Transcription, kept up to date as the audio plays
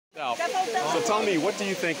So tell me, what do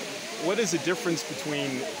you think, what is the difference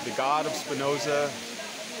between the God of Spinoza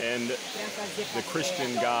and the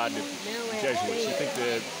Christian God of Jesuits? You think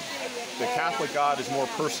the Catholic God is more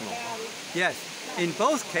personal? Yes. In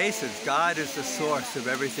both cases, God is the source of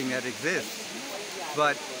everything that exists.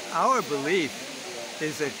 But our belief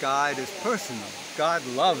is that God is personal. God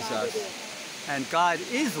loves us. And God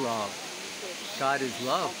is love. God is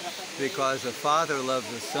love because the Father loves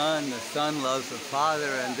the Son loves the Father,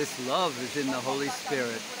 and this love is in the Holy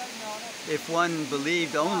Spirit. If one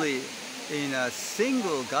believed only in a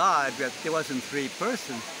single God, that there wasn't three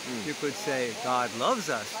persons, you could say God loves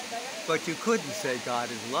us, but you couldn't say God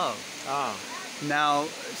is love. Now,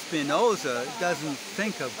 Spinoza doesn't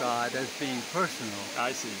think of God as being personal.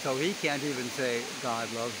 I see. So he can't even say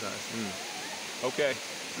God loves us. Okay.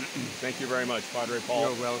 Thank you very much, Padre Paul.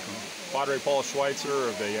 You're welcome. Padre Paul Schweitzer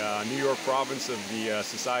of the New York province of the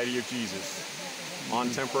Society of Jesus. On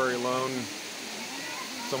temporary loan,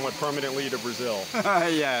 somewhat permanently to Brazil.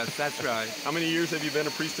 Yes, that's right. How many years have you been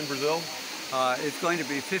a priest in Brazil? It's going to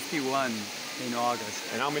be 51 in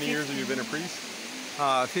August. And how many years have you been a priest?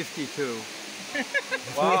 52.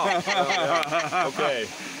 Wow. Okay.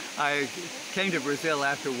 I came to Brazil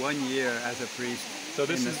after 1 year as a priest. So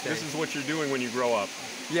this is what you're doing when you grow up?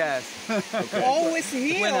 Yes. Always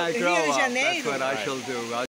here, When I grow Rio de up, Janeiro. that's what I shall do.